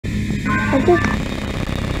How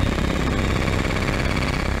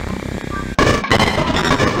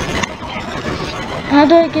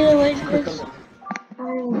do I get away from this?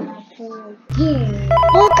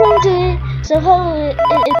 Welcome to hello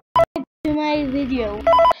to my video.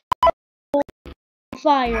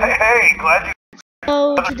 Fire. Hey, glad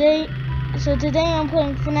you. So today I'm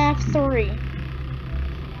playing FNAF 3.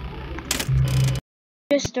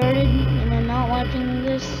 Just started and I'm not watching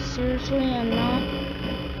this. Seriously, I'm not.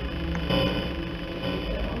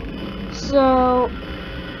 So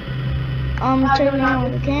I'm turning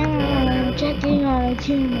on the camera and I'm checking on the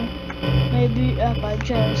camera. Maybe if I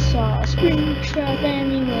just saw a screenshot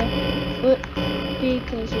anyway, but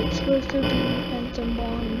because it's supposed to be Phantom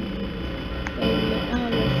Bonnie. Maybe I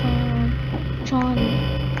will find Johnny.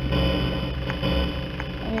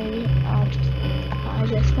 Maybe I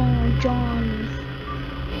just found Johnny.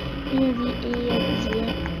 Near the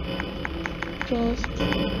exit. Just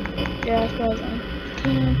cause I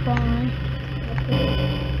can't find.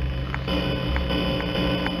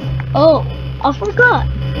 Oh, I forgot.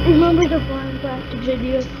 Remember the Minecraft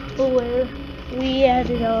video where we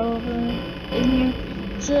added Oliver in here?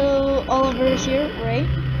 So Oliver's here, right?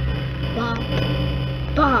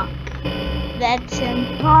 Bob. That's him.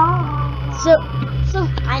 So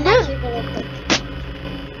I'm actually gonna put.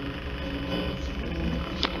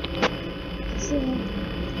 So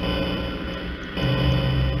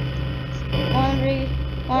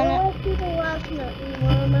All people last night,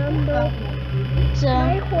 remember?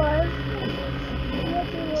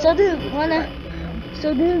 So do you want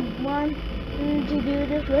to do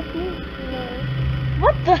this with me? No.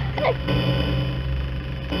 What the heck?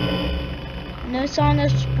 No sign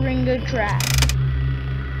of Springer track.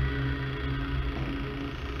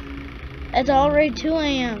 It's already 2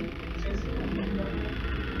 a.m.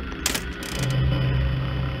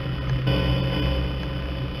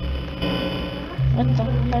 What the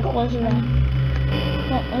heck was that?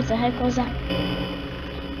 What the heck was that?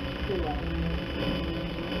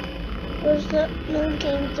 There's the new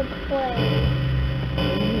game to play.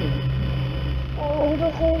 Oh,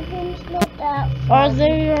 the whole game's not that fun. Are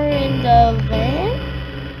they in the van?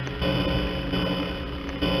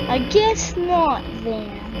 I guess not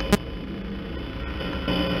then.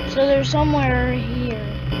 So they're somewhere here.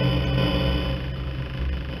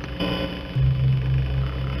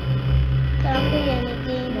 Can't play any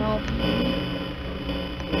game. No.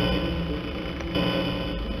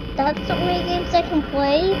 That's the only games I can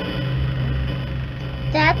play.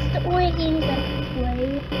 That's the only games I can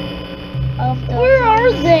play. Where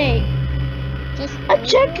are they? Just I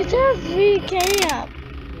checked every camp.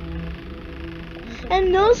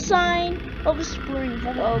 And no sign of spring.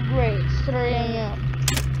 Oh great, it's 3 a.m.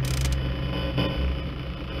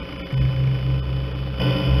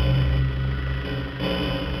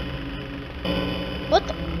 What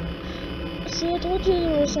the? See, I told you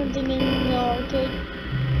there was something in the arcade.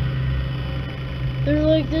 There's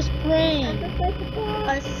like this brain.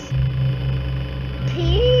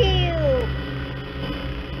 Pew!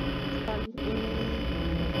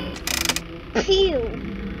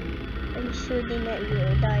 I'm shooting at you.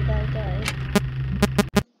 Die.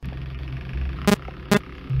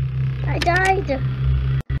 I died!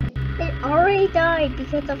 It already died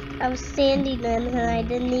because I was standing there and I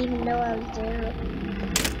didn't even know I was there.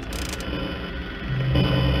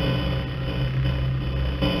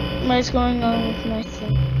 What's going on with my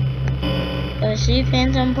thing? I see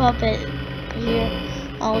Phantom Puppet here.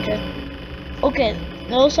 I'll just. Okay,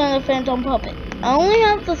 no sign of Phantom Puppet. I only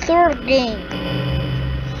have the 3rd game.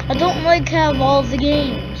 I don't have all the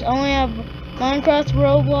games. I only have Minecraft,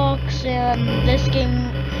 Roblox, and this game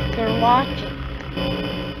you're watching.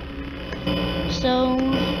 So,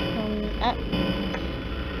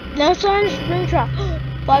 no sign of Springtrap.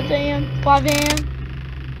 5 a.m.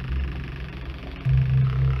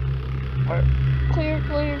 Clear.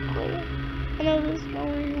 I know this is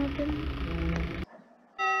going to happen.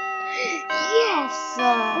 Yes! 6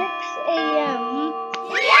 a.m.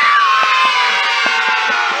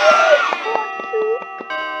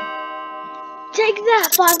 Take that,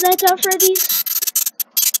 Five Nights at Freddy's.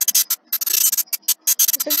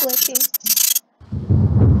 It's glitching.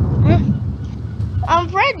 I'm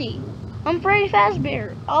Freddy. I'm Freddy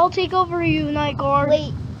Fazbear. I'll take over you, Night Guard.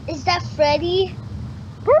 Wait, is that Freddy?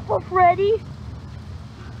 Purple Freddy.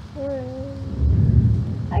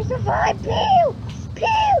 I survived. Pew!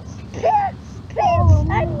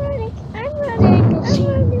 I'm running.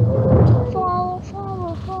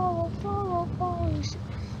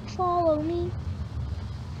 Follow me.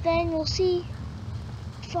 Then you'll see.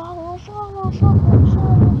 Follow me.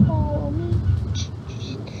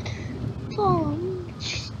 Follow me.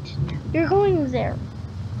 You're going there.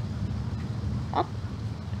 Up.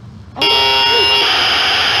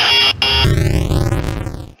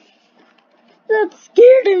 That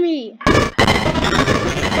scared me.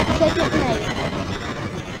 Second night.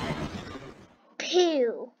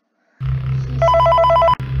 Pew.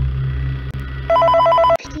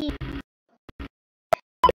 Pew.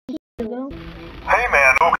 Hey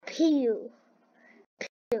man, Pew.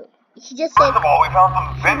 Pew. He just first said, of all, we found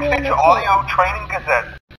some vintage audio training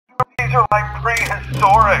cassettes. These are like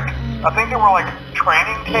prehistoric. I think they were like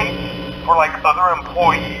training tapes for like other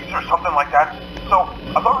employees or something like that. So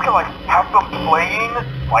I thought we could like have them playing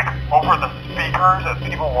like over the speakers as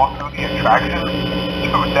people walk through the attraction.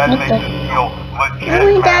 Dude, that makes us feel legit.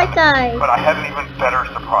 only that guy. But I have an even better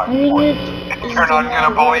surprise I think for you. it's You're not gonna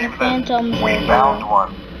believe this. Phantoms We are found one.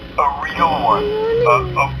 A real one.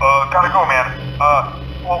 Gotta go, man.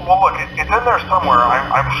 Well, look, it's in there somewhere.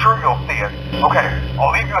 I'm sure you'll see it. Okay,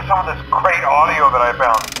 I'll leave you with some of this great audio that I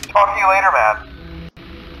found. Talk to you later, man.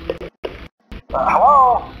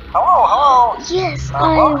 Hello? Yes,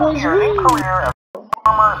 I Welcome was to your new reading. career as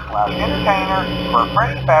performer/entertainer for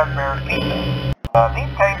Freddy Fazbear's Pizza.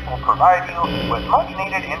 These tapes will provide you with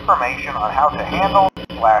much-needed information on how to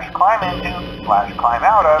handle/climb into/climb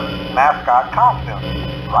out of mascot costumes.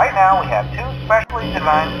 Right now, we have two specially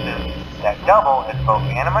designed suits that double as both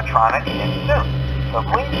animatronic and suit. So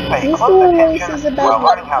please pay This close one attention is about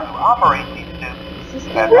while learning how to operate these suits.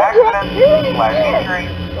 As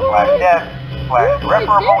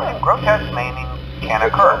accidents/injury/death/irreparable and grotesque maiming can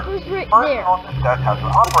occur. First, we'll discuss how to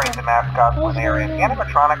operate the mascots when they are in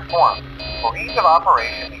animatronic form. For ease of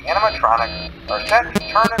operation, the animatronics are set to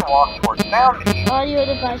turn and walk towards sound cues. audio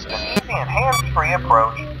devices. It's an easy and hands-free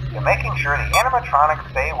approach to making sure the animatronics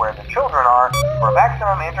stay where the children are for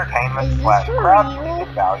maximum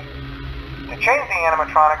entertainment/crowd-pleasing value. To change the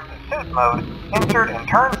animatronics to suit mode, insert and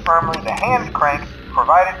turn firmly the hand crank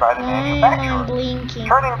provided by the manufacturer. I'm blinking.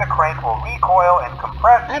 Turning the crank will recoil and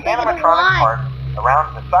compress the animatronic parts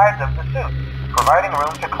around the sides of the suit, providing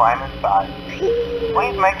room to climb inside.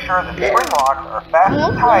 Please make sure the spring locks are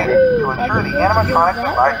fastened tight to ensure the animatronic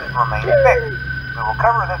devices remain fixed. We will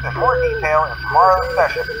cover this in more detail in tomorrow's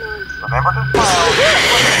session. Remember to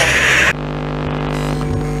smile.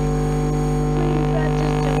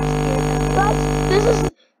 This is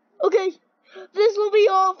okay. This will be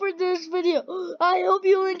all for this video. I hope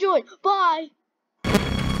you enjoyed. Bye.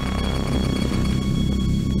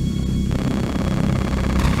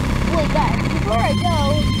 Wait, guys, before I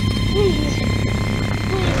go, please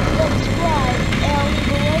subscribe and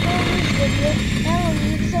leave a like on this video and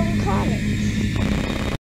leave